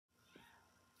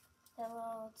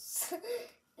Hello, it's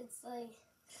like,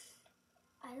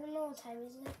 I don't know what time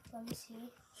is it. Let me see.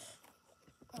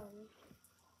 I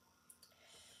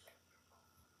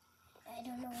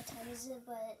don't know what time is it,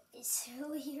 but it's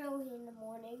really early in the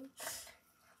morning.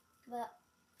 But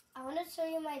I want to show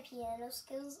you my piano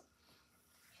skills.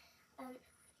 I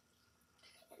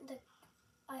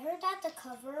heard that the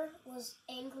cover was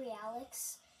Angry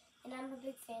Alex, and I'm a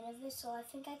big fan of it, so I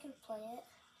think I can play it.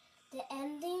 The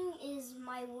ending is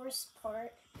my worst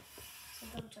part, so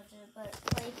don't judge it. But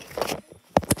like,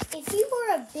 if you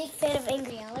were a big fan of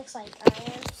Angry Alex, like I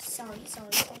am, sorry, it's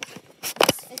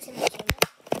fixing my camera.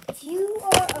 If you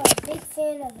are a big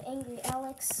fan of Angry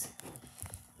Alex,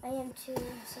 I am too,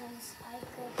 since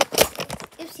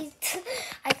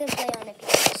I could play on a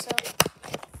piano. So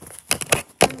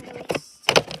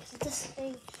this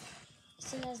thing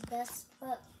isn't as best,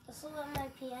 but this is what my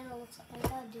piano looks like.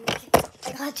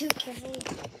 I gotta do it carefully.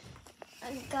 I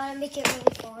gotta make it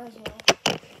really far as well.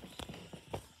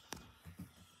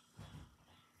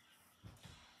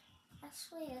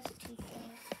 Actually, that's too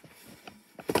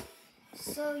far.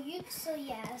 So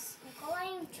yes, while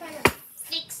I'm trying to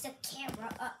fix the camera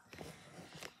up,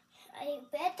 I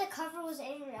bet the cover was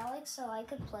Angry Alex, so I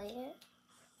could play it.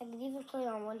 I could even play it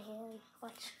on one hand.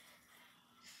 Watch.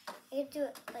 I could do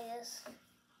it like this.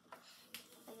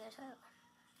 Like this.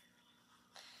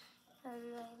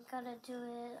 And I gotta do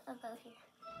it about here.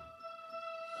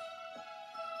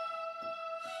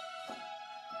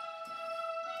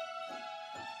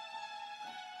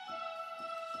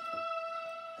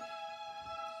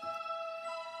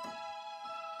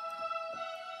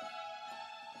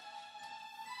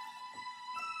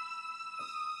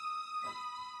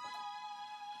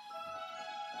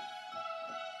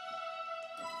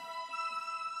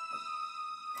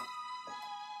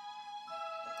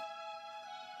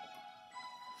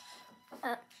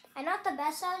 I'm not the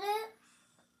best at it.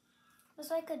 That's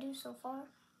what I could do so far.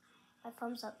 My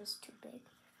thumbs up is too big.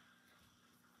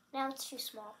 Now it's too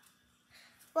small.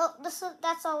 Well,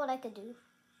 that's all what I could do.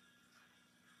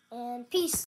 And peace.